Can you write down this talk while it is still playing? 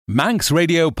Manx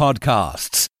Radio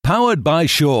Podcasts, powered by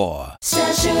Shaw.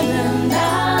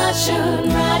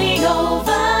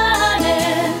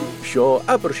 Shaw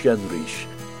Abershenrish.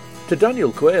 To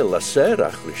Daniel Quayle a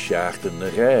Serach with Shacht and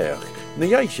Nageach.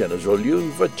 Nayaishan as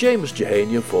Olu, for James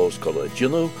Jehania Falls College, you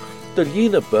know, the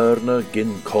Lina Burner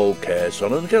Gin Cole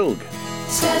Cairson and Gilg.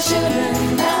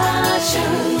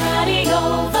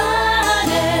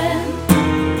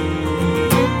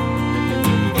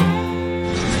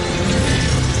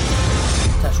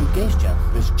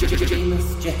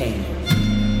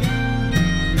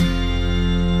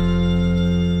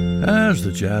 As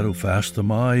the Jarrow fast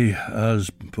am I, as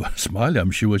smile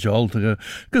am she was altogether,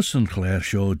 Gus and Clare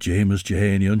Shaw, James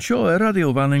Jehania, and Shaw,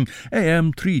 Radio Vanning,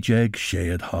 AM 3 Jeg,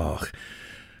 Shade Hach.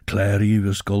 Clare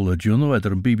Eva Sculla Juno,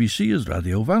 Edder and BBC is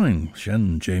Radio Vanning,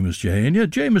 Shen James Jehania.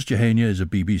 James Jehania is a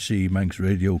BBC Manx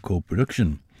Radio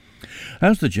co-production.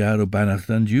 As the Jarrow Bannacht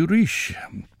and Urish.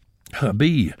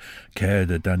 Habi,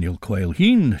 Caird Daniel Quayle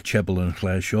Heen, Chebble and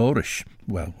Clare Shorish,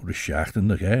 well, Rishacht and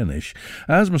the Gainish,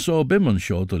 as ma saw Bimon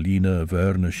Shaw, the Lina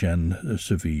Verna Shen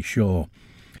Savi Shaw.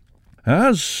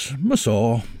 As ma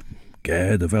saw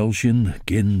Caird the Velshin,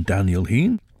 Gin Daniel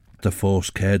Heen, the force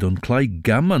Caird on Clyde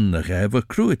Gammon, the Geva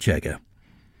Cruichegger.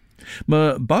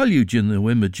 Ma bailliúd in the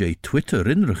wimage Twitter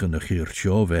inrigen a Geert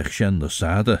Shaw weg Shen the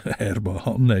Sade, Herba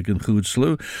Honneg and goed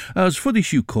slew, as for the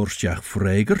shoe Korsjach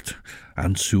Fregert,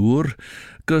 and Soer,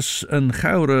 Gus and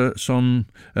Gaure son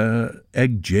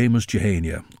Egg James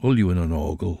Jehania, Uljuin and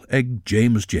Ogle, Egg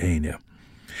James Jehania.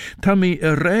 Tammy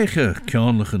a reiche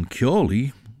Kjanlich and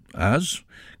Kjoli, as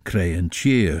Cray and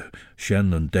Cheer,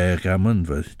 Shen and Dergammon,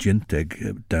 with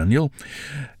Jinteg Daniel.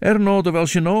 No de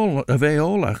Welschen all, avey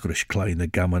all achrish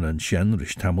kleine gammon and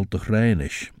Shenrish tamel de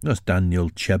Greinish, as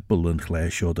Daniel Chebble and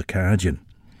Gleshaw de Cajun.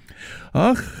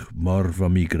 Ach, mar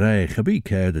van mi greich, heb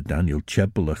caird Daniel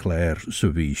Chebble a Clare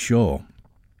Savi Shaw.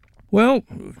 Well,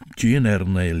 Jean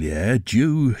Ernelia,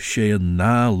 Jew, she and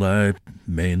Nala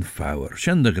main fower,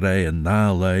 Shen de Grey and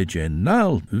Nala, Jen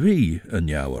Nal, vi and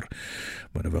Jouwer.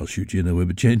 Maar wel shoot je nou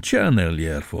Jane Chan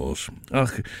Elier fos.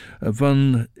 Ach,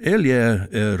 van Elier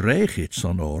reigits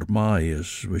aan oor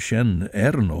maaies, we shen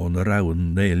erno en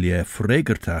rauwen Elier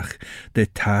fregertach, de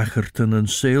tagerten en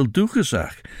seel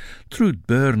doegezag. Trud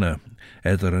Burne,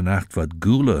 edder een acht wat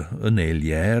goele een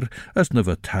Elier, as ne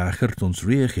wat tagert ons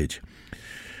reigit.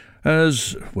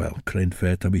 As, well, Crane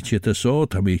Fair, Tammy Chitta saw,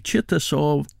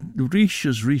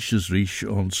 Rish,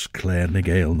 ons Clare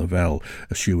Nagale Navel,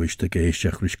 a shoeish de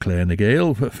Geishach Rish Clare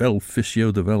Nagale, fell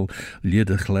Fissio de Vel,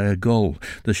 Liede Clare Gull,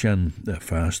 the Shen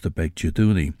fast the Beg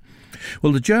Jaduni.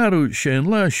 Well, the Jarrow Shane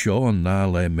La Shaw and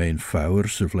Nala main fower,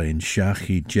 Servlain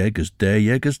Shachi Jegas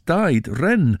Yegas died,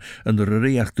 Ren, and the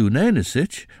Riach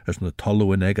Dunenisich, as the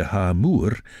Tollo and Ega Ha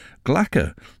Moor,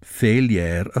 Glacka,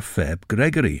 failure of Feb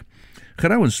Gregory.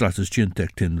 Gerauen slatters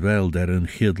Jintek tin wel der een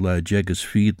Hidla Jegas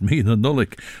feed me na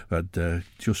nullik, wat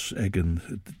just egen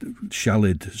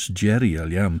shalid Jerry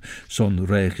aliam son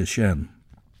reiche shen.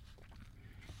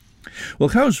 Well,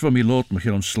 how's van mi lot me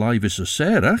on Slivis a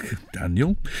Serach,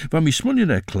 Daniel, van mi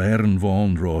smunjen Clare and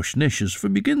Vaughan Rosh Nishes, for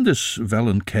begin this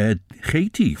velen cared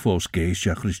Katie fos geis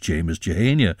Jachris James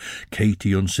Jehania,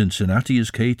 Katie on Cincinnati is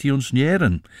Katie on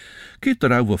Sneren. Kit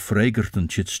er over Fregert and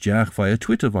Chitsjach via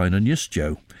Twitter vine and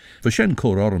Yisjow. For Shen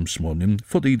cor orm smunjen,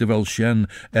 for the vel Shen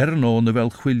erno the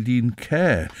vel Chwildin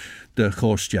care, de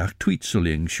Chorstjach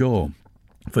tweetseling Shaw.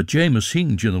 For James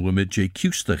hing General met J.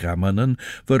 Kustergamman and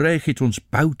for reichit ons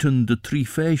bouten de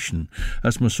trifation,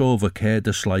 as me so verkeer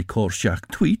de sly Korsjach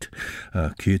tweet,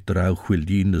 keert er au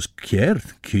Chwildin as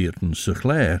keert, keerten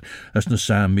Clare, as na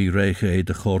Sammy reiche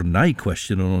de Chornai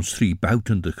question on ons three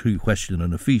bouten de crew question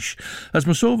and a fish, as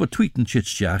me so tweeten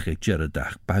Chitsjach ek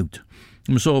Jeredach bout.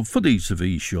 So for these of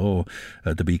Shaw,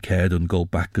 to be cared and go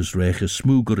back as reich as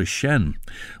smooger as Shen.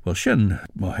 Well, Shen,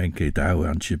 mo henke dow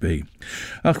and she be.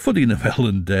 Ach, for the novel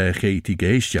and Katie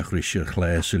Geistjach Risher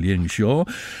Clare Siling Shaw,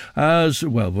 as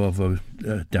well,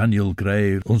 Daniel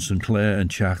Gray, Unsen Clare and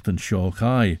Chacht Shaw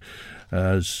Kai.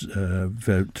 As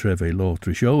Treve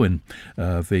Lawtrish Owen,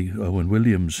 Owen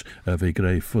Williams,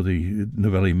 Gray for the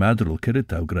Novelli Madril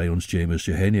Kiritau Gray ons James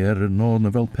Jehenia and no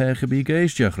Novel Percheby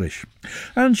Geistjachrish.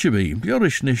 And Shabi,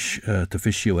 Yorishnish to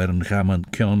Fishio Ern Gammon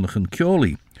Kionlich and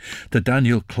Kjoli. To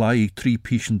Daniel Clay 3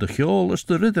 Pischen de Kjol as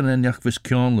the Ridden Enjach vis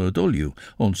Kjonlo Dulju,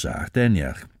 ons Acht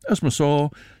Enjach. As ma saw,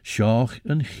 Shach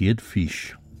and Hid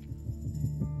Fish.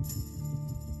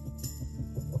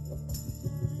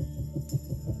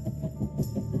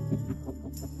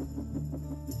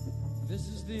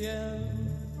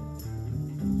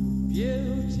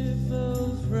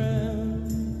 Beautiful friend,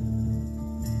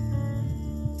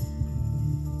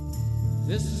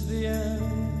 this is the end.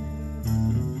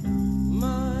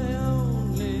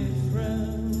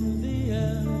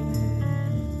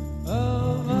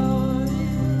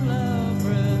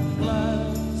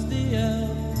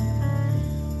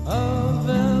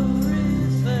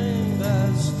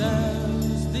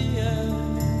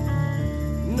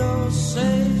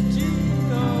 safety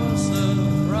or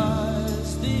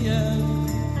surprise the end.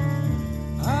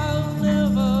 I'll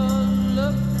never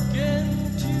look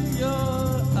into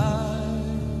your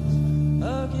eyes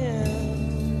again.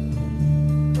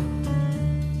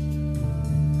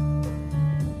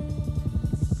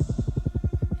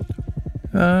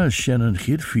 Shannon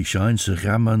Hid fi shine sa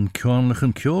gaman kionlich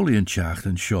and kioli and chacht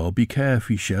and shaw be care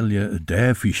fi shelia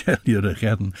dare fi shelia a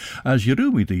gedden as you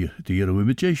rumi the yeru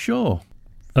with J Shaw.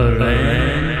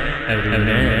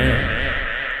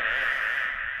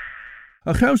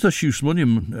 A chaus da siws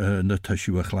monium na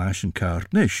tashu a chlash and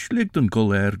cart nish ligt an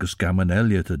gol ergus gaman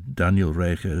Elliot a Daniel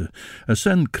Reich a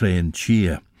sen crane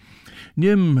cheer.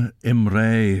 Nim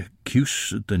imre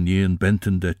cus de nien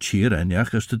benten de cheer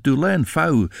enjach as de doulen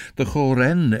fau de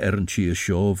choren an cheer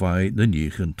show vai de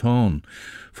niegen toon.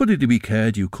 For die be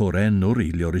cared you coren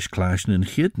nori liorish clashen en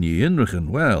chid nie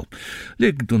inrigen wel.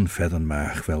 Lig dun fedden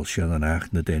maag wel shen an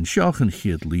ach na den shochen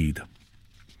chid lead.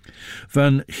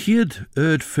 Van chid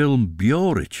film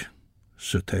Bjorich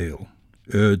se tale.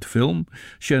 Film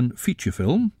shen feature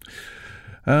film.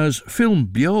 As film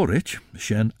Bjorich,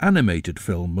 shen animated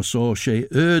film, maar so she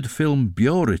film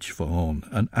Bjorich voor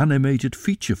an animated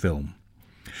feature film.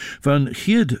 Van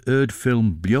hid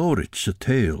film Bjorich se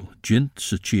tale, jint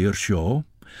se cheer show,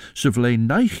 se vle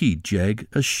neichi jeg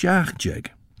as shaach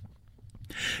jeg.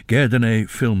 Gerden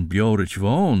film Bjorich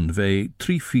voor ve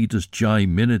 3 feeters jai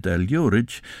minute el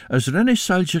Jorich, as renne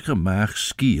salje maag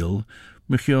skiel,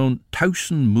 Michion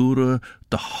 1000 moere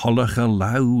de hollige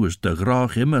lauw as de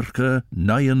graag immerke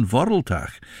nai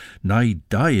vorreltach, nai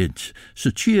diet,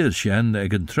 se cheer shen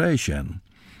eg een tre shen.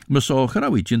 Maar so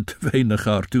grawie jint vein a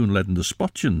cartoon ledden de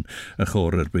spotjen a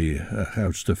chorer by a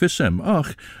house de vissem.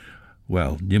 Ach,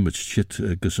 wel, nimmert shit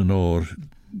gus an oor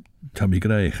tammy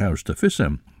grey house de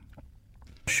vissem.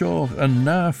 Sure, een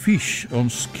na fish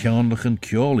ons kjanlich en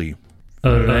kjoli.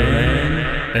 Alleen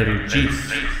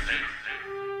erugis.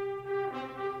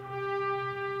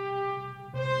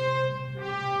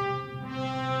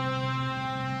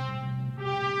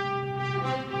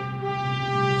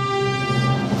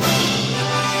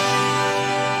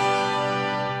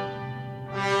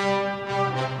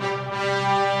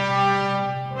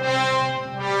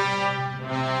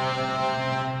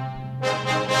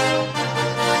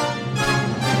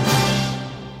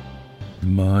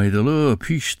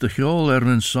 Pies de grol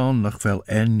een son nog wel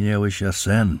enjouwish a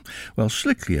sen. Wel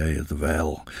slikly het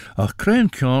wel. Ach kreen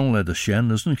kan le de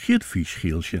shen as een gidfisch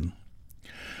gielchen.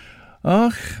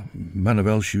 Ach, man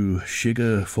wel sju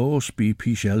shigge fors bi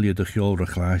pies elje de grol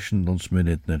reclaschen ons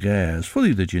minute na gas.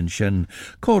 Fully de gin shen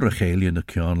korregelien de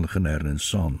kjanlichen een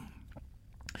son.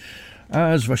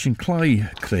 As was in klei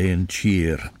kreen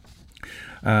cheer.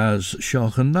 As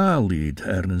shachen na lied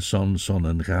een son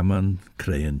en gaman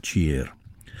kreen cheer.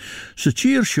 Se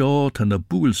cheer short en a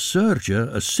boel surge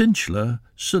a cinchla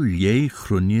se lie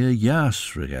chrunje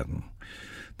jas regedden.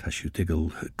 Tas you tiggle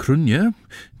chrunje,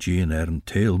 gien een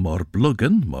tail more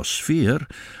bluggen, more sphere,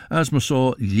 as me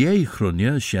so lie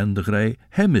chrunje shen de grey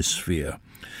hemisphere.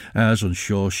 As on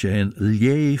shaw shen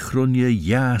lie chrunje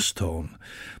jas toon.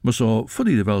 Me so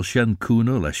fuddy de wel shen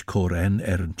kuna lesh koren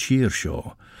een cheer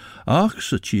shaw. Ach,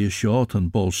 se cheer short en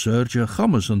bol surge,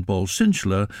 chammers en bol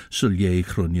cinchla se lie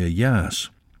chrunje jas.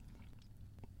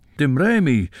 Dim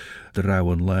Remy, de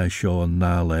rauwen lei show en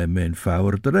nale mijn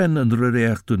fouwer, de ren en de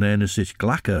recht toen ene zich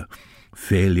glakke,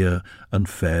 Failure en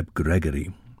Fab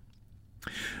Gregory.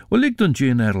 Wel ik dan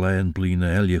geen erlein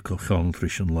bline elje kochon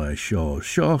frischen lei show,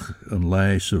 shoch en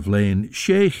lei sevlein,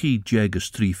 shechi jeges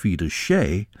 3 feet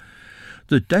she,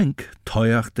 de denk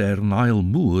toyach der Nile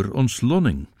moer ons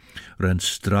lunning, ren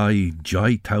strai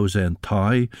jai 1000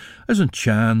 tai, as een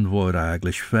chan woor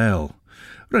eigenlijk fel.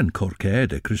 Ren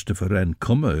Corcade, Christopher Ren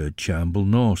Cummer, Chamble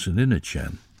Norse in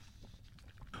Innetchan.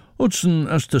 Hudson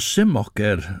as de Simmoch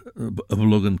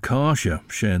bluggen Karsha,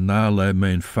 she nale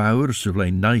mijn fouwer, se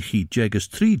vlein neichi jeges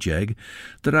 3 jeg,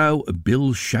 drau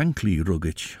Bill Shankly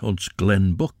ruggich, ons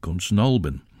Glen Buck, ons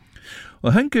Nolben. O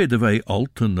henke de vei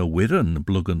alten a wirren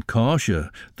bluggen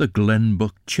Karsha, the Glen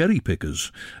Buck cherry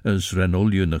pickers, as ren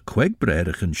olje na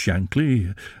kwegbredig en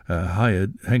Shankly,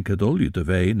 hired henke olje de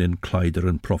vei in Kleider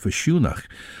en Professionach,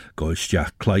 gois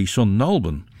jack Kleis on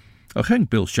Nolben. Och henk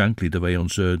Bill Shankly de vei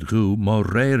ons ru maar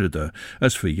rarede,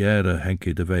 as for jere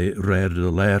henke de vei rarede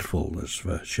leerful, as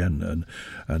for shen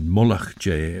en mullach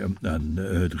je en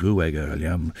ru egger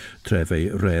aliam treve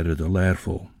rarede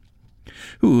leerful.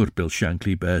 Hoer Bill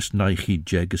Shankly best neichi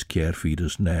jeges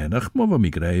keerfieders nenach, maar mi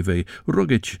greve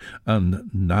ruggich an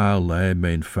na le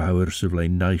mijn fouwer se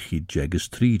vlein neichi jeges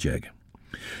 3 jeg.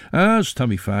 As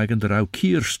Tommy Fagan the rau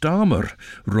Keir Starmer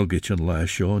rugged and la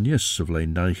Sean yes of lay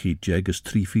naichi jeg as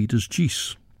 3 feet as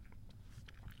geese.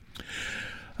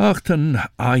 Achten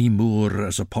Aimur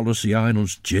as a policy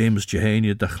ons James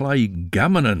Jehania de chlai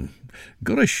gammanen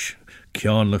grish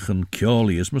Kjanlich and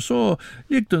Kjoli as so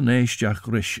ligt een eistjach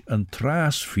grish and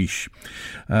trasfish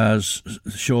as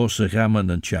shaw se gamman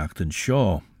and chacht and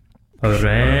shaw.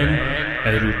 Ren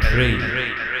Erutri.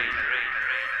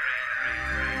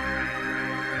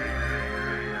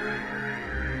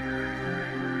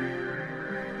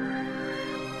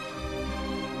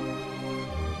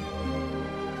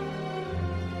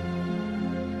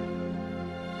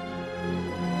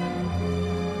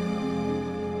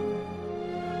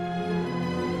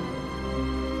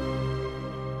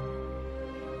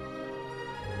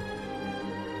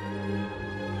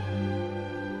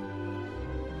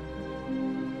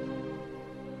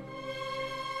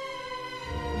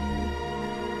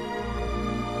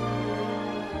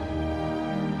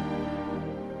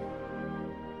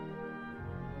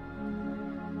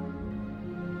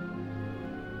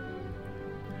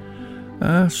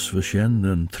 As Vishen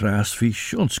and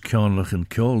Trasfish ons Kjanlich and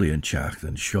Kjoli and chacht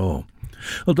and shaw.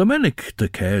 Al Dominic de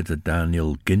Cair de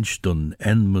Daniel Ginstun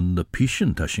Enman the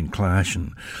Patient as in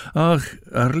clashen. Ach,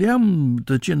 Liam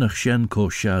de Jinnach Shen ko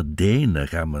sha Dane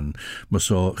gammon,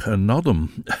 maso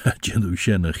Nodum Jinu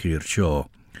Shenach hier shaw.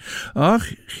 Ach,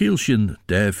 Gielshin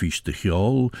Davish de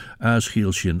Gjol, as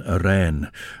Gielshin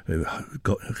Aran,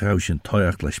 Gaushin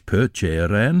Toyachlish Perche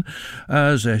Aran,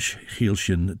 as Esh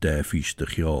Gielshin Davish de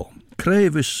Gjol.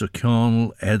 Crevis a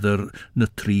Kjol eder na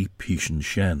 3 Pishen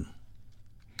Shen.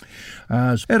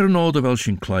 As an order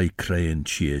Welshing Clay Crayon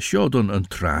Cheer, Shodun and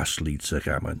Tras leads a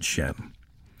gammon Shen.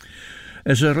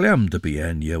 As Lam de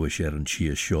Bien Yewish and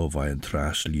Cheer Shaw by and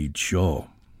Tras lead Shaw.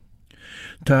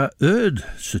 Ta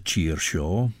se cheer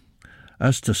Shaw,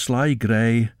 as to sly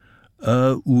grey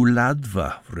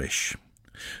uladva rish.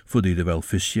 For die de wel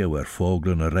visje waar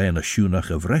vogelen een reine schoenach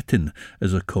of retin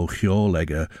as a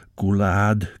kochiolegge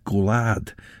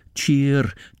gulad,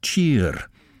 cheer.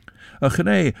 Ach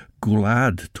nee,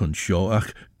 gulad tun sjo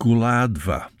ach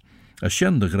guladva. A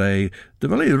shen de grey, de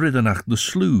wel riddenach de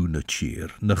sloe na cheer,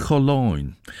 na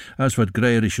choloin, as wat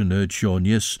greirish en uit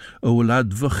sjonjes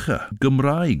uladvache,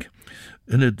 Gymraeg,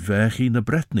 in het vechi na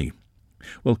Bretney.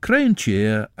 Wel krein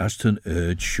cheer as ten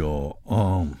uit sjo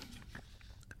on.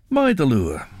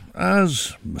 Maidalua,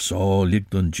 as so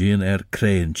ligt on Jean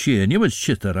Crane Cheer, and you was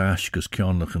shit a ashkas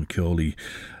Kjanlich and Kjoli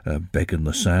begging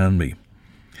the sand me.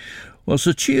 Was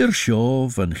a cheer show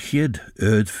van Hid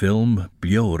film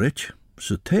Bjorich,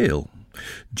 so tail.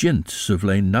 Jint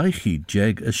suvlein naichi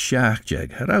jeg a shaak jeg.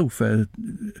 Herau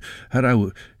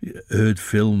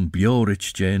film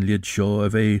Bjorich jen lid show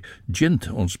of a jint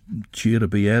ons cheer a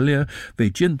bielia, ve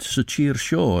jint so cheer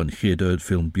show and Hid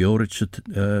film Bjorich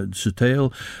so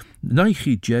tail.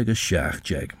 Naichi jeg a shaak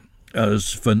jeg.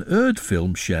 As van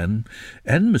film shen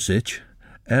en mesich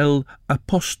el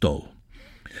apostol.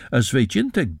 As ve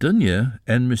jinteg dunje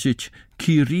en mesich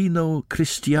Quirino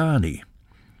Christiani.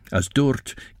 As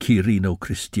dort Quirino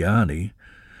Christiani,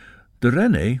 de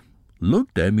Rene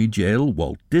looked emi jail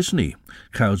Walt Disney,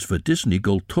 gauws voor Disney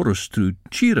gol tourist through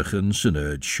Chirichen sen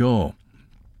urd shaw.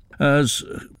 As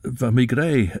van mi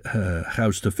grey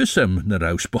gauws de vissem na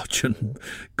rausbotchen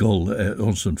gol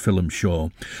onsen film shaw.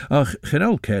 Ach,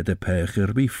 genel ke de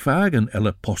pecher wie fagen el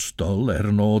apostol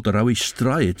en oder au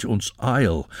strijd ons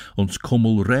eil, ons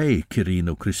kommel rei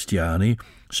Quirino Christiani,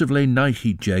 se vle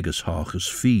naichi jegas hages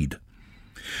feed.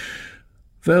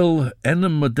 Vel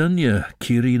enem madunje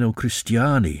Quirino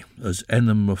Christiani, as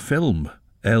enem film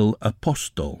el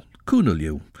apostol,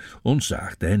 kunelju,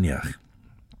 onzacht enjach.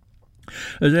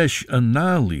 As esh een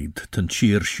nalied ten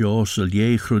cheer shaw sel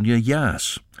jechrunje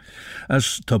jas.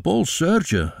 As ta bol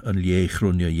surge een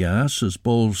jechrunje jas, as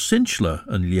bol cinchla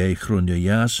een jechrunje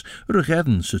jas,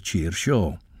 regedden se cheer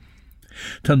shaw.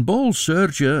 Ten bol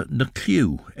surge na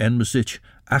kliw en mesich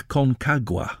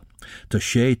Aconcagua. Ta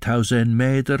 6,000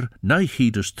 meter,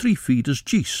 naichieders 3 feeders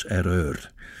gies urd.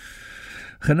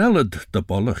 Genelled de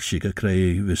bollach sigge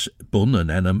kreis bunnen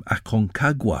enem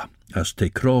Aconcagua, as te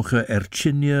kroche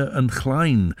Chinje en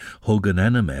klein hogen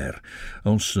enem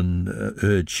ons een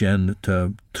shen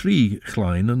te 3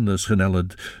 kleinen, as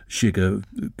genelled sigge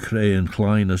kreien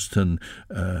kleines ten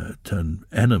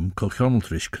enem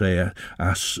kolchoneltrisch kreie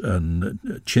as een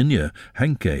Chinje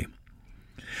henke.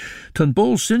 Ten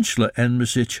bol cinchla en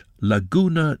mesich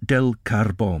Laguna del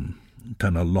Carbon,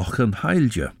 ten a lochen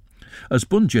heilje, as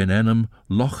bunjen enem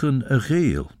lochen a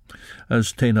geel,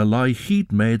 as ten a lai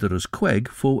heed meder as queg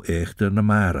fo echter na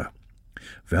mara.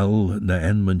 Vel na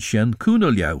enman shen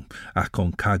cúnaliau, ac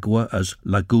on cagwa as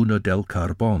Laguna del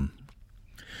Carbon.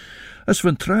 As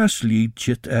van tras lied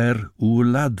chit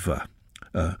Oerladva,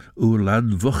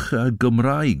 Oerladvach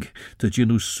Gymraeg, te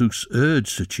genus sus urd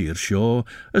sa cheer shaw,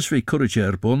 as ve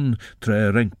courage bun,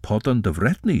 tre renk poddan de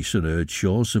vretni san urd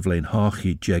shaw, sa vlein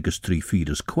hachi jegus 3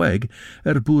 feeders queg,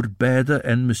 boer beda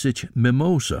en misich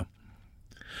mimosa.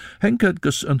 Henkad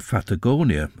gus an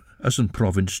Patagonia, as an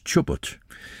province Chubut.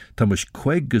 Tamus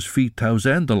queg as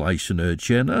 4,000 an urd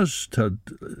shen as tad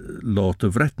lot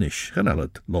of vretnish,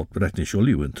 genalad lot vretnish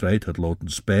uliwen trade had lot in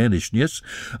Spanish nies,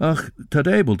 ach tad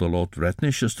able de lot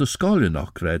vretnish as de skolien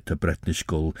och red te bretnish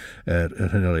gul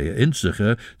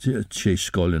inzige, che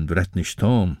skolien vretnish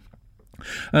toon.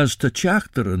 As te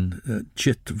tjachteren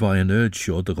chit vai an urd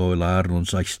show de goilaren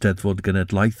ons eich stedvod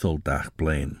genet leithol dag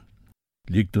plain.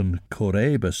 Ligdun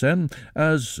Coreba sen,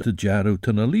 as de jaru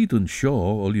ten a liden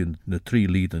shaw, olien na 3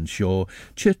 liden shaw,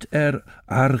 chit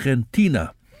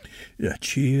Argentina.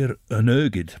 Cheer an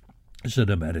urgid, said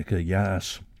America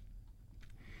jas.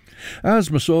 As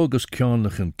masogus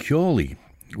kjanlich en kjoli,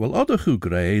 wel odder hu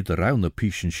grey de raune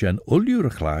pischen shen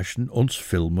uljuriglaschen ons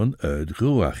filmen uit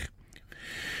ruach.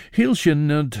 Heel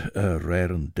schinnend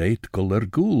raren date guller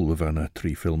goel van a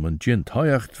 3 filmen jint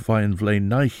hoyacht vain vlein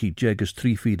naichi jegus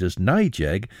 3 feeders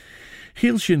naijeg,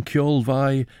 heel shin kjol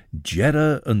vai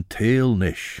Jeddah and tail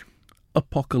nish.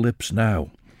 Apocalypse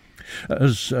Now.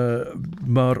 As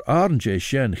mar arnje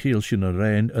shen heel shin a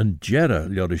rain and Jeddah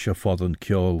ljorish a fodden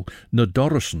kjol na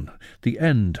Dorison, the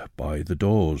end by the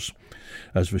doors.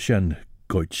 As we shen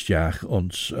goitstjach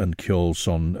ons and kjol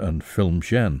son and film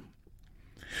shen.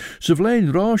 Sa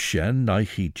vlein ra shen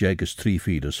naichi jegus 3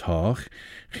 feeders haach,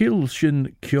 chil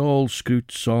shin kjol scrut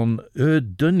son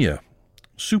dunya,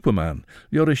 Superman,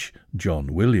 Yorish John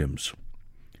Williams.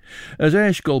 As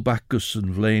esh gol bacchus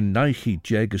and vlein naichi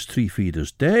jegus 3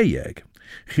 feeders deyeg,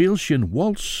 chil shin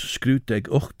waltz scrut eg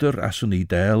uchter as an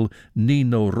idel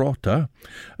Nino Rota,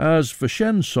 as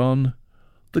vashen son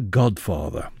The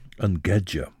Godfather and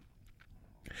Gedja.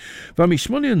 Van mi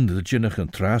smullion de jinnach en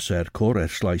tras cor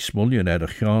slai smullion a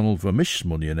chanel van mis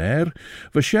smullion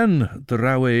vashen de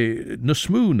rawe na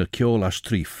smoe na kjol as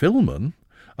 3 filmen,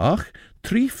 ach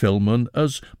 3 filmen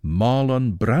as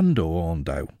Marlon Brando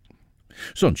ondau.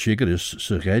 Son shigeris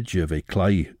se gedje ve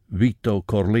klei Vito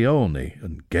Corleone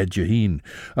en gedje heen,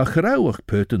 ach rauwach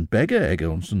puten begge ege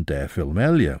ons en der film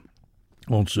elia.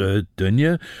 Ons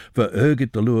dunje, we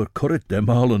euget de loer currit de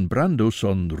Marlon Brando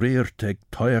son reerteg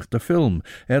toiach de film,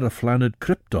 a flanned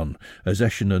Krypton, as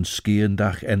eschen een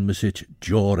skiendach en mesit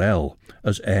Jor-El,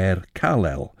 as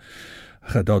Kal-El.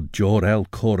 Gedod Jor-El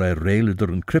cor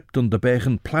reileder en Krypton de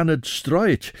begen planet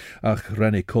struit, ach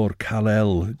renne cor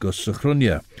Kal-El gus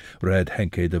grunje, red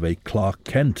henke de wei Clark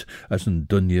Kent, as een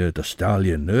dunje de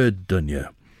stallion dunje.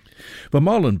 Van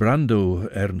Marlon Brando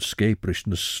een scaprish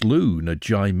na slew na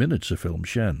 5 minutes a film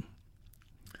shen.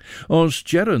 Ons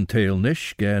Jeran tail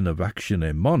nish gen of action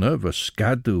e monna va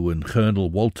Scadu and Colonel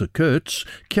Walter Kurtz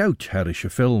couch harish a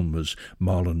film as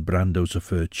Marlon Brando's a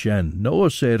furt shen.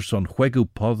 Noa ser son juegu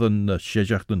podden na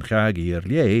shejachten chagi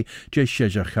lie, je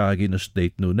shejachagi na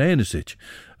state no nenesich,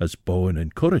 as Bowen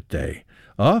and Currit day.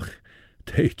 Ach,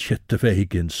 te chit de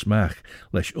vegin smach,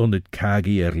 lesh unid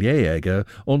kagi lieega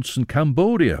ons in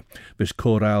Cambodia, vis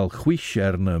coral chwish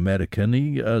na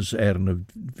Americani as na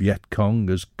Viet Cong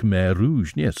as Khmer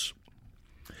Rouge, yes.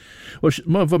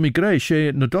 Maar van mi grey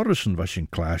she na Dorison was in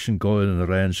clash and go in a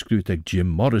rain screwteg Jim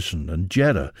Morrison and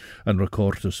Jeddah and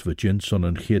recordus for Jinson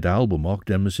and Hid album och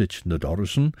demisich na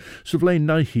Dorison, so vlein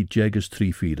naichi jegus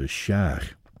 3 feeders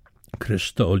shach.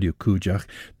 Christolio kujach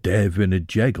devin a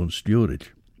jeg on sturid.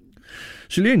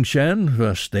 Siling shen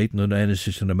was state no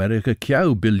enesis in America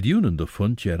kjau biljoenen de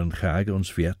fund jaren chag ons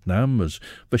Vietnam as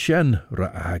vashen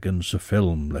raagen se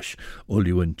film lesh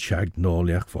uljuwen chag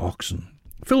noliach voxen.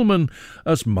 Filmen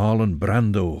as Marlon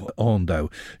Brando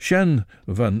ondau, shen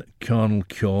van Colonel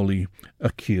Kjoli a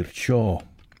kier shaw.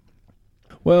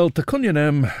 Well, te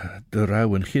kunjenem de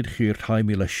rauw en gidgeert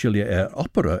haimi la shilje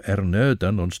opera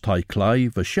nerden ons tai klai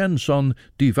vashen son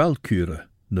die Valkyrie.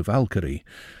 Na Valkyrie,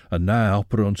 en na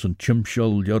opera ons een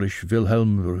chimschel Joris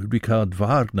Wilhelm Richard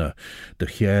Wagner, de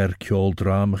Geer Kjol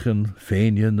Dramachen,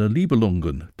 Fenien en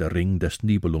Liebelungen, de Ring des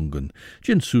Nibelungen,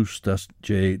 Jinsus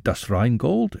das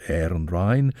Rheingold, en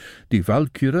Rhein, die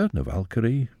Valkyrie, na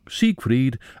Valkyrie,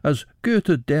 Siegfried as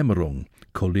Goethe Dämmerung,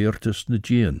 Coliertus na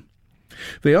Gien.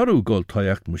 Ve aru gold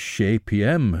toiacht mus 6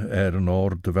 p.m. Een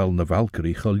oor de wel na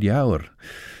Valkyrie choljauwer.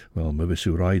 Wel, me wis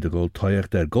u ride gold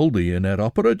toiacht goldie in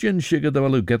opera gin shiga de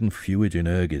wel u getting fewid in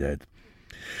ergid.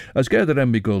 As gaidir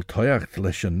embigol toyacht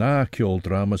leis an ná ceol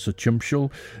drama sa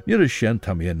chimsúl, níor is sin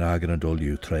tam í nágan an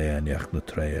dóliú tréaneach na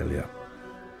tréalia.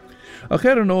 Ach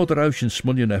an ódar aus sin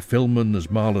smullion filmen as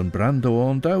Marlon Brando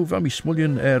on dau vam I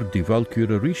smullion die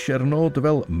Valkyrie ríis an ód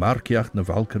wel marciach na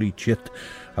Valkyrie chit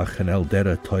ach an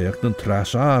eldere toyacht an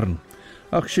tras arn.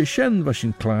 Ach sé sin was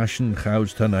sin clásin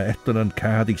chaus tanna etan an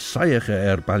cádi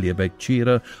saiacha baliabeg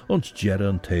tíra ons gera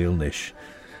an tail nish.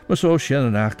 Maar so sin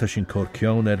an achta sin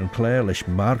corcion an cléir leis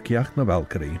marciach na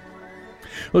Valkyrie.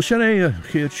 Wel sin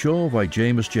chéad seo vai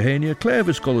James Jehania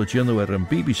clévis golaginu an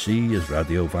BBC as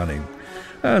Radio Vanning.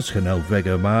 As chanel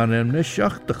vega man nish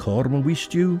ach de chorma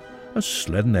wistú as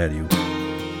sledden eriu.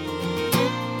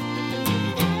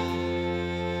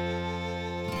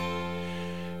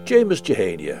 James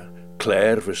Jehania,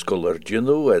 Claire Viscoller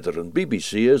Gino an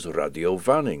BBC as Radio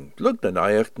Vanning. Look na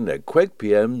naierten 12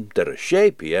 p.m. der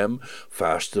 6 p.m.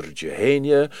 faster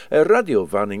Jehania Radio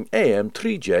Vanning AM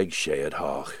 3 jeg Shayad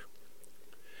Haag.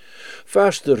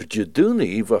 Faster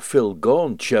Jeduni va Phil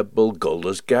Gone Chebbel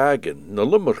Golders Gagan, na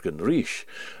Lummerken Rish,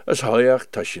 as Hayach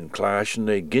Tashin Clashen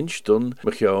Ginstun,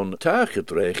 Machion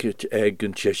Tagedreget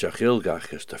Eggen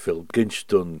Cheshachilgach as ta Phil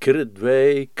Ginstun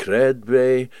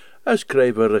Kredwe, as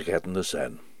Kraver Regetten de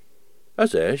Sen.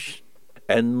 As Esh,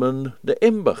 Enman de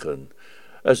Imbachen,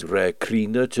 as Re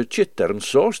Krina te Chittern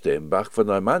Soosteenbach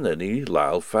van Manani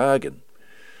Lyle Fagen.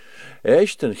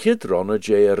 Esh ten Gidronne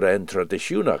Jay Ren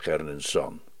Traditionach en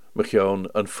son. Machion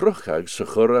an fruchag sa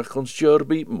churach ons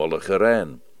Jerby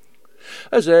Mulligerein.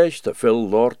 As eis de Phil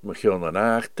Lord machion an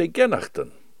acht te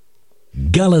genachten.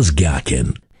 Gallas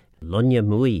Gakin. Lunja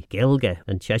Mui, Gilge,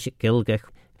 and Cheshik Gilge,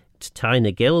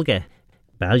 Tina Gilge,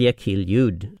 Balya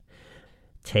Kilyud.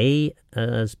 Te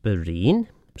as Bereen,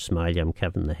 Smiliam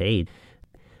Kevin the Haid.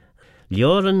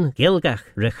 Ljoren Gilgach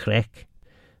Rechrek.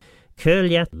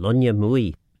 Curlia Lunja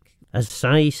Mui, as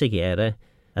Sai Sigera,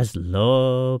 as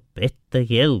lo bit the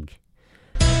gilg.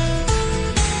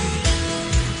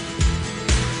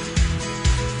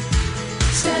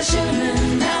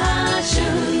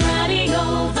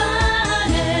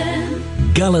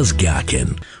 Gallas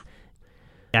Gakin.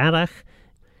 Garach,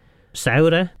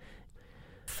 Saura,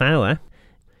 Fawa,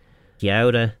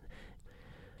 Giaura,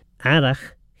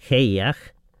 Arach, Cheyach,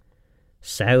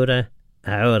 Saura,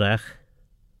 Aurach,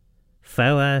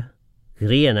 Fawa,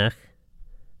 Grianach,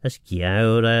 as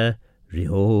Giaura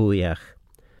Rioach.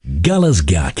 Gallas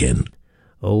Gakin.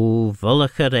 O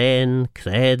Volacharen,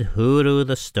 cred huru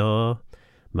the store,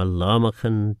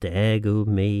 Malamachen degu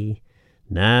me,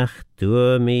 nach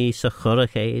dur me sa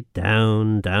chorche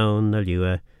down the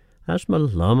lure, as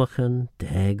Malamachen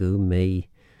degu me.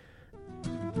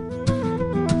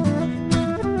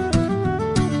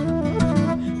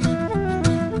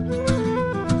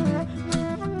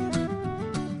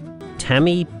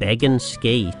 Tammy Began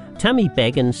Ski. Tammy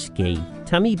Began Ski.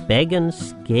 Tammy Began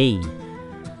Ski.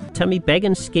 Tammy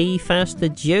Began Ski fast the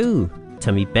Jew.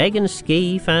 Tammy Began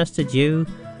Ski fast the Jew.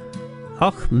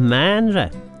 Och manra.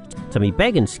 Tammy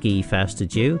Began Ski fast the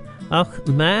Jew. Och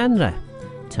manra.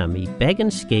 Tammy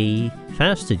Began Ski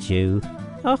fast the Jew.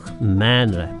 Och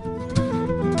manra.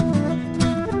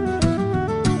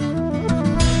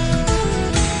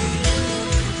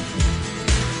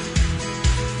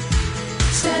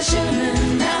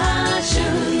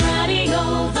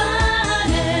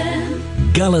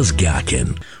 Gallas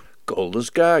Gakin.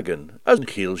 Golders Gagan, as een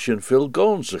Gielsjen Phil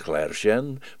Gonse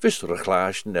Glersjen, visser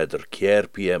glaas nedder keer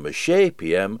PM a 6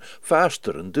 PM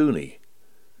faster en doenie.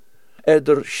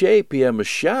 Edder 6 PM a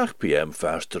 6 PM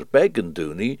faster beggen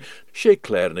doenie, she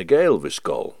klerne geil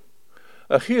viskol.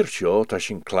 A giersjo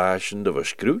tashin klaasjen de was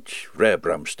Scrooge,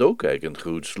 Bram Stoke eigen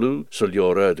goed sloe,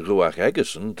 Soljora de Ruach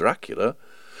Eggesen, Dracula,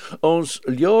 ons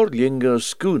Ljorlinge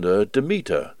Schoene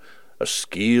Demeter, a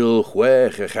skiel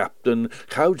chwege captain,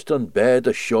 gouds dan bij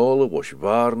de schole was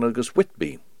waarnigus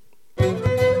Whitby.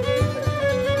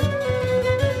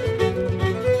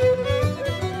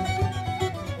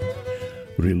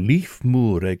 Relief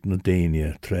moer eg na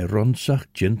Dania, tre ronsach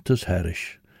jintas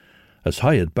herish, as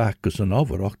hired back as an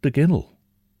overach de ginnel.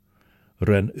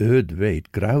 Ren weet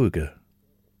grauwige,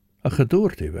 a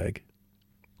gedoorte weg.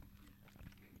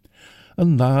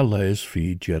 An na lees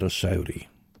fi Jerasauri.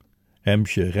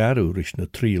 Emsje garurish na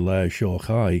tri la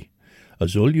shochai,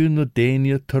 as ulju na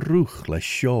Dania terruch la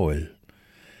shoel.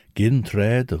 Gin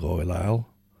tre de roilal.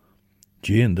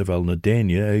 Gin de vel na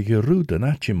Dania e gerude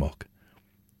nachimok.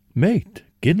 Meet,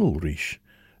 ginnelrish,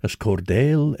 as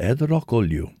cordeel ederok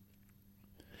ulju.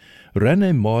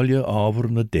 Renne malje over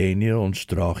na Dania on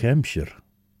strach Emsjer.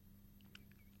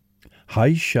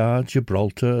 Hai sha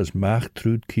Gibraltar as macht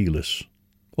trud kieles,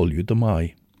 ulju de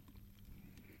mai.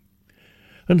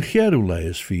 An chearú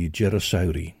leis fi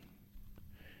Jerasauri.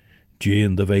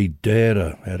 Jane the vei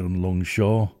dere an long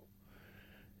shaw.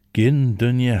 Gin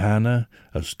dunje hanna,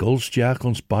 as golstjach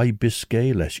ons by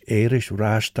Biscay les Erish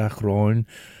rastach roin,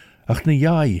 ach na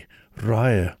jai,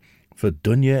 raya, for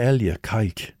dunje elje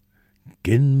kite.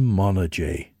 Gin monna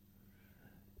jay.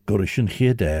 Gorishin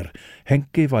chieder,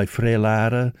 henke vai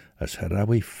frelare, as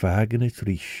harawi fagen it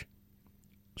rish.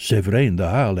 Sevrein de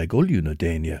haal eg uljuna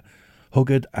denia,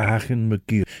 hugged achen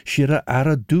McGee, shira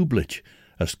ara dublich,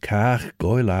 as kach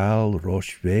goil al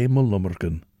rosh vemel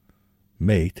lummerken.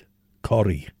 Mate,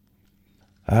 Corrie.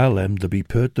 Alem de be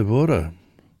put de wurra,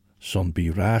 son be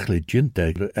rachli jint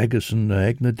eggerson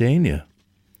egna denia.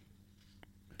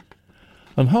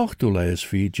 An hochtu leis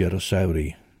fi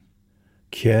Jerasauri.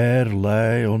 Kier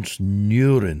lei ons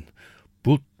nuren,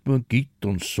 but me giet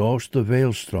ons saus de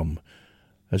veelstrom,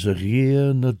 as a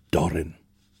gier na dorrin.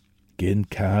 Gin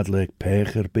kadleg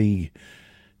pecher bi,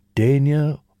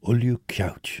 denia ulju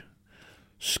kjouch.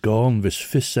 Skån vis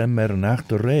vissem nacht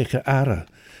de rege arre,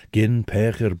 gin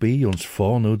pecher bi ons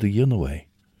fawn o de junaway.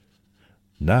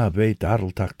 Na weet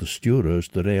darltach de stuurers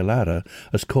de reelare,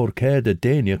 as korkede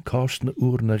denia kosten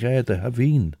oerne rede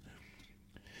havien.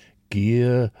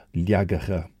 Gier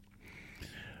ljagige.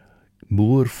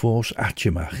 Moer fos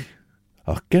atjemach,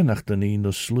 ach kennach den in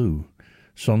de sloe,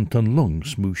 son ten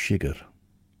lungs moe shigger.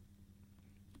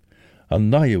 An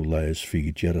naiu leis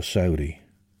fi Jerasauri.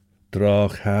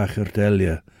 Drach hager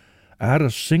delje, a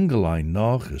single-line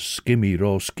nach is skimmy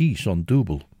raw skis on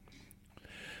dubbel.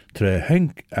 Tre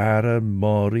henk are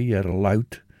mori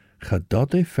lout,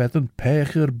 gadodde fedden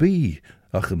pecher bi,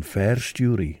 ach een fair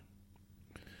sturie.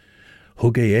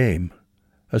 Hugge eim,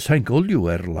 as henk ulju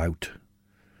lout.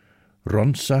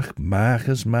 Ronsach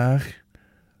mages mag,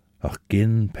 ach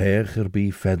gin pecher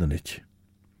bi fedden it.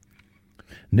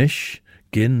 Nish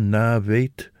gin na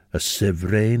weet, a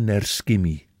sevrein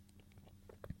skimmy.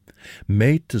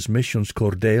 Meet as missions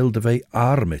cordeel de vei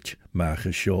armit,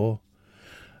 mache shaw,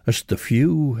 as de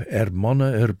few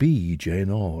monne bi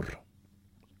Jane or.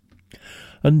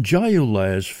 An jail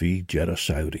leis fi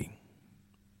Jerasauri.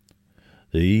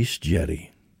 The East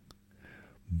Jerry.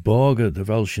 Boge de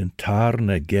welschen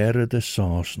tarne gerre de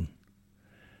sausen.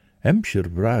 Emscher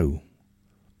brau,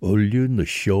 ulju de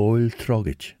shoil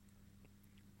trogget.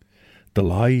 De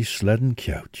lai sledden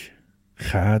kjouch,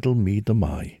 gadel me de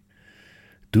mai.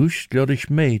 Dus lodich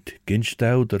meet, ginst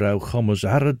ou de rauw chommes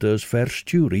arredes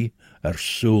versturie,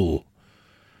 soel.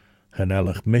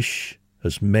 Genellig mish,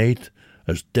 as meet,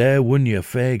 as de wunje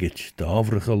faggot, de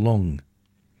overige long.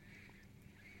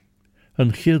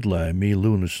 An gidlei me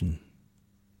lunesen.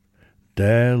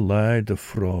 De lei de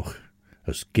vroch,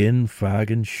 as gin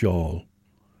fagen shawl.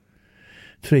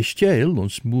 Trestjeel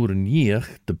ons moeren jiech,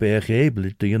 de berg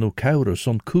ebele de jeno kaurus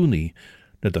on kuni,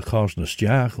 net de gasnes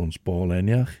jaag ons bal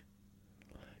enjach.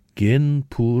 Gin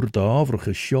poer de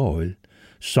overige shawl,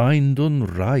 sein dun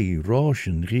rai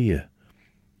roschen rie.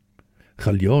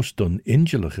 Galjos dun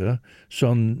ingelige,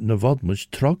 son ne wadmus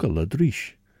troggele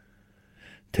drish.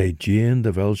 Te jeen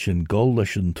de welschen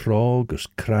goldeschen trog as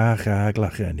kraag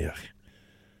aglach enjach.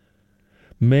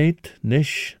 Meet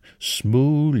nish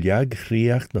smoel jag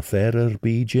riach na ferrer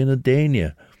bi jene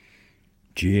denia.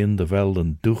 Jeen de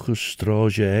velden duches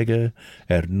stroge egge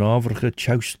naverge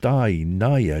tjaustai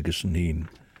najaggesen heen.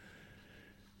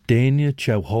 Denia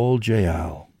tjau hol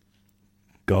jaal.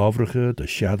 Gavrige de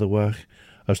shadowach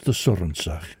as de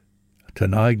surrensach.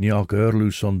 Ten aignjak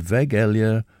erlus on weg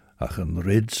elje ach een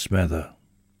rid smedder.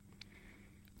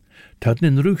 Tad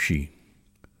nin rushi,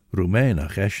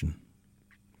 Roemeenach eschen.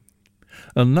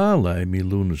 An nalei mi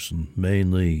lunesen, me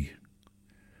nie.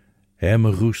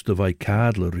 Emme roeste wij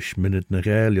kadlerisch minnet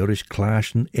negel joris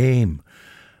klaschen eem,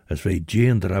 as wij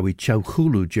jeen drawi tjau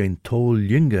chulu jeen tol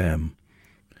jingem.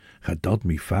 Ga dat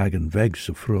mi fagen weg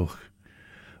so vroeg.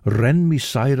 Ren mi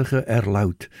seirige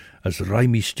lout, as rij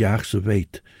mi stjach se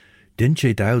weet. Dint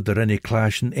je dou der enne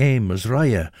klaschen eem as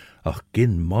rije, ach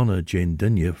gin monne jeen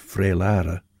dinje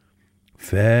frelare.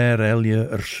 Fair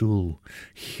elje soel,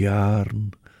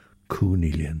 jaren,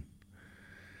 koenilien.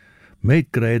 Meet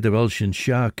greide welschen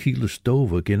sja kieles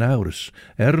dove gin aures,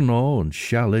 no en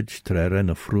sjallid trer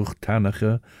en vroeg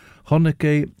tannige,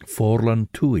 honneke voorlan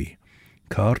toei,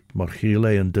 kart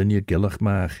marchile en dunje gillig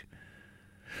maag.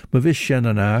 Me wis sjen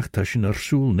en acht as je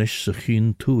soel nis se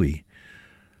geen toei,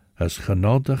 as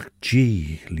genodig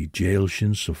li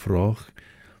jailsjen so vroeg,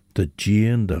 de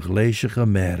gien de glazige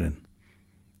meren.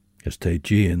 As te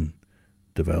gien,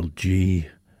 de wel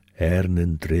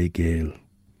ernen dregeel.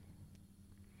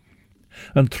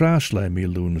 An traslei mi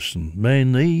lunesen, me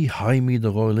nie hai mi de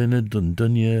roilinne dun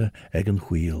dunje egen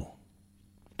wheel.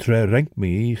 Tre renk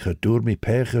me gedoor me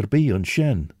pecher bij en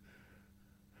shen.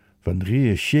 Van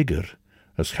rie schigger,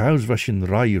 as huis was in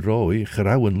rai roi,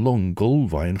 grauwen long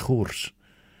golwijn goors.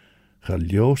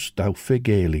 Geljoos dau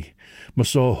figeli, maar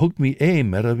zo hug me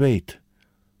eem weet.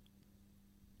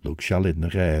 Luk shalid na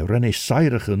rij, renne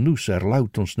seirige noes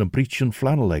lout ons na brietjen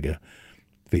flannelegge.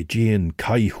 Ve jean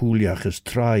kai huliach is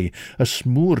trai,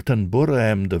 smoert en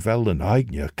burre de velden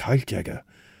eigne kailtjegge.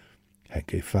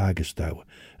 Henke vages dau,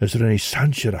 renne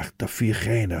sancherach da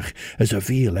viergenach,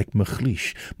 veel ek me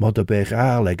glish, maar de beg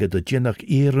aanlegge de jinnach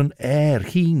eren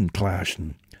heen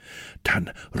klaasjen. Dan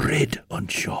rid en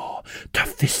shaw, ta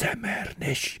visse mer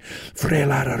nish,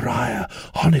 vrelare raya,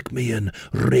 honnik me een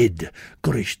rid,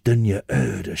 grish dunje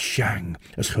oude shang,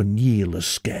 geniele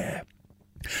ske.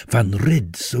 Van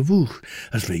rid se woeg,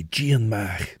 we jean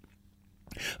mag.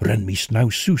 Ren me snau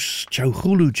soes, chow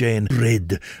hulu jane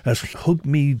rid, hug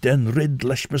me den rid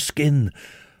lesh me skin.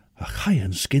 A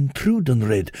chaien skin true den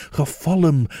rid,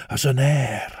 gevallen as een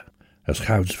air.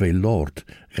 Gouds ve lord,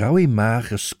 gauw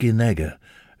maag skin egge,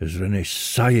 renne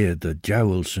saie de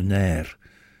jowels en air.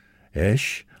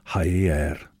 Esh,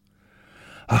 haie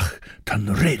Ach, tan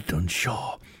rid en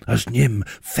shaw, nim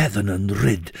feathen en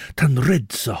rid, tan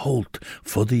rid se holt,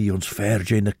 for die ons fair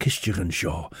jane kistjegen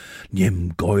shaw,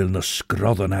 nim goil na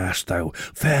skrodden astau,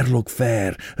 fair look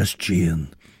fair,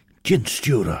 Jean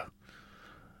stura.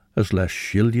 Les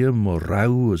shilje mo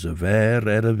rauw as a ver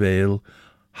a veil,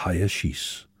 haie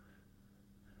shies.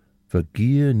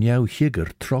 Vergie njou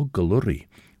higger trog galurri,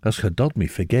 gedod me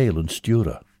vergeil en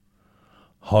stura.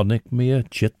 Honnik me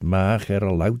chit maag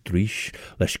a lout rish,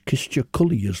 les kistje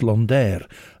cully as londer,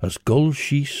 gul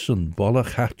shies en bolle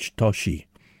hatch toshi.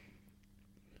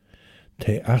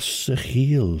 Te as a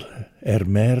chiel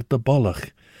mer de bollach,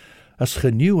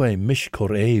 genieuw mish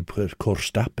cor cor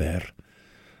stapper.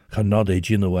 Nod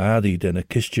gino adi den a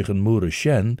kistje moere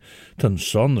shen, tan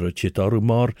sonra chit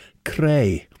arumar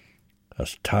krei.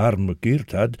 Tar me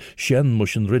geert had, shen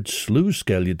mushen rid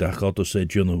slueskelje dach otto se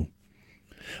gino.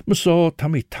 Me so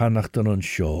tammy tannachten on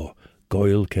shaw,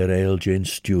 goil kereil jane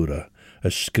stura,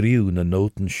 skriw na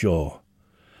noten shaw.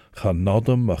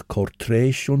 Nodem a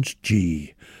kortreis ons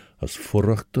G,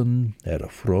 furchten a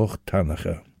froch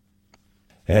tannache.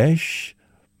 Esh,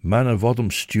 man a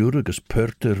vodum stura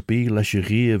perter bi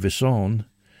lesherie vison,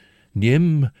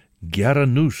 nim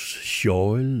Garanus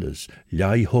shoil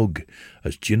ljai hug,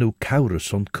 ginu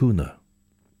kaurus on kuna.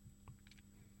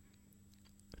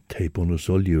 Teibonus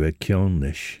olju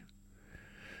kionish.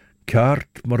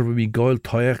 Kart mar we goil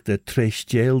toyach de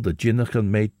treistjel de ginnachen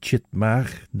meid chit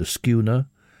mach de skuna.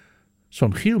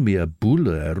 Son giel me a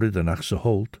boele riddenach se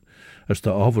holt, de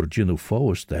over ginu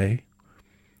fauest day.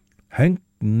 Henk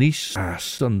nis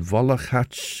as en vollach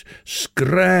hats,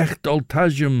 skrecht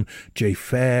altajum, je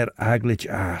fair aglich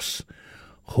as.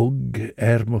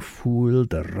 Hug me foel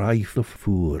de rijfle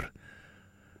voer.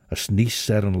 Nis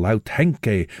een lout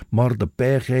henke, maar de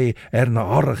berge na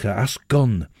orge as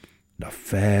gun. Na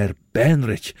fair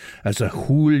benrich, as a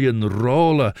hoelien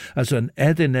rolle, as een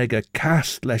edinege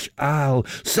cast lesh aal.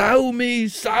 Sau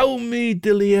me,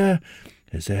 dilia.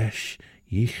 Esh,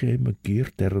 jiche me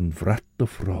geert een vratte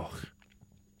vroeg.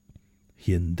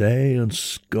 Hien en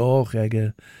skoog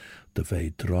egge, de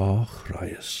vei draag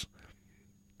rijs.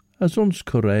 As ons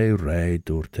korei rij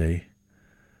door te.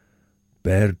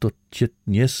 Ber dot chit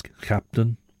nies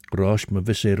captain, roos me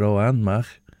visse ro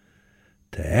aanmach.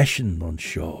 Te eschen on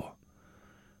shaw.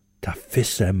 Ta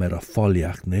visse a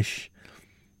foliach nish.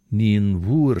 Nien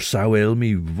woer zou el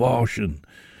mi waschen.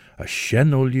 A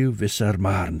shen olju visser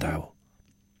marendau.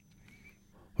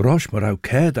 Roos maar au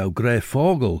ked au grey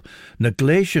vogel, na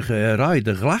glesiige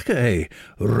de glakke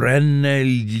renne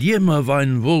limme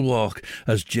van wolwach,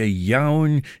 je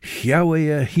jaun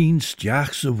gjouwe hiens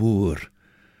jaagse woer.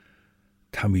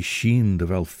 Tammy schien de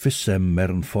wel vissem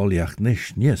mern foliach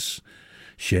nish,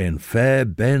 Sheen fair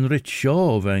benrich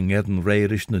shaw van eden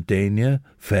reirish na denia,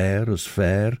 fair,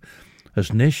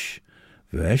 as nish,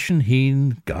 veshen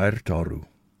heen gair toru.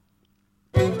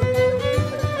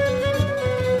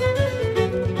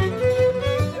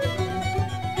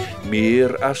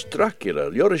 Meer as Dracula,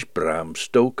 Joris Bram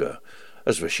Stoker,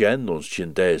 we shen ons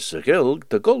chindes gilg,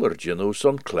 de goller genus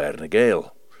on Clare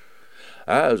Gale.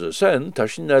 As a sen,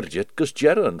 tashin nerjit gus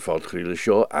jeran valt grile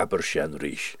shaw Abershen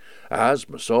rish, as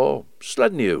me saw,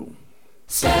 sled new.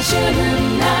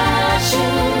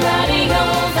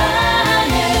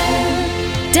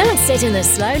 Don't sit in the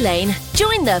slow lane.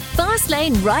 Join the fast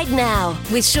lane right now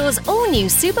with Shaw's all-new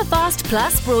Superfast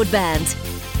Plus broadband.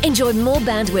 Enjoy more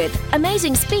bandwidth,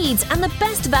 amazing speeds and the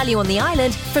best value on the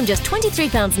island from just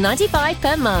 £23.95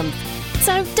 per month.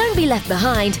 So don't be left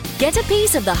behind. Get a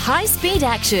piece of the high-speed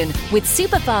action with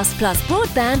Superfast Plus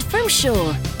broadband from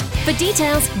Shaw. For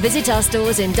details, visit our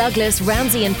stores in Douglas,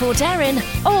 Ramsey and Port Erin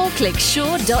or click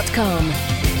shaw.com.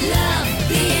 Love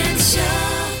being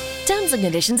Shaw. Terms and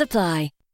conditions apply.